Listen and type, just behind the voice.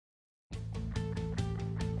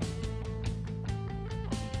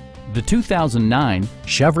The 2009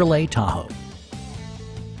 Chevrolet Tahoe.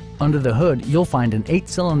 Under the hood, you'll find an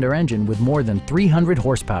 8-cylinder engine with more than 300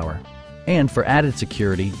 horsepower. And for added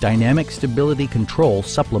security, dynamic stability control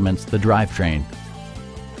supplements the drivetrain.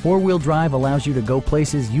 Four-wheel drive allows you to go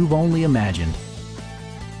places you've only imagined.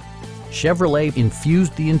 Chevrolet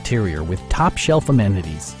infused the interior with top-shelf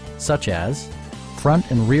amenities, such as front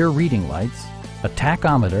and rear reading lights, a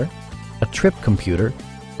tachometer, a trip computer,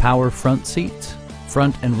 power front seats,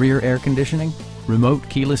 front and rear air conditioning, remote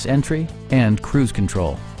keyless entry, and cruise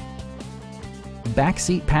control.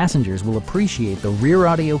 Backseat passengers will appreciate the rear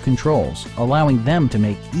audio controls, allowing them to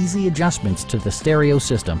make easy adjustments to the stereo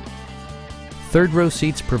system. Third row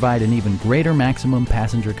seats provide an even greater maximum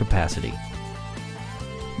passenger capacity.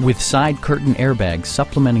 With side curtain airbags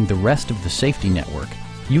supplementing the rest of the safety network,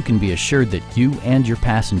 you can be assured that you and your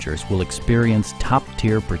passengers will experience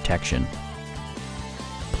top-tier protection.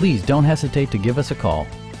 Please don't hesitate to give us a call.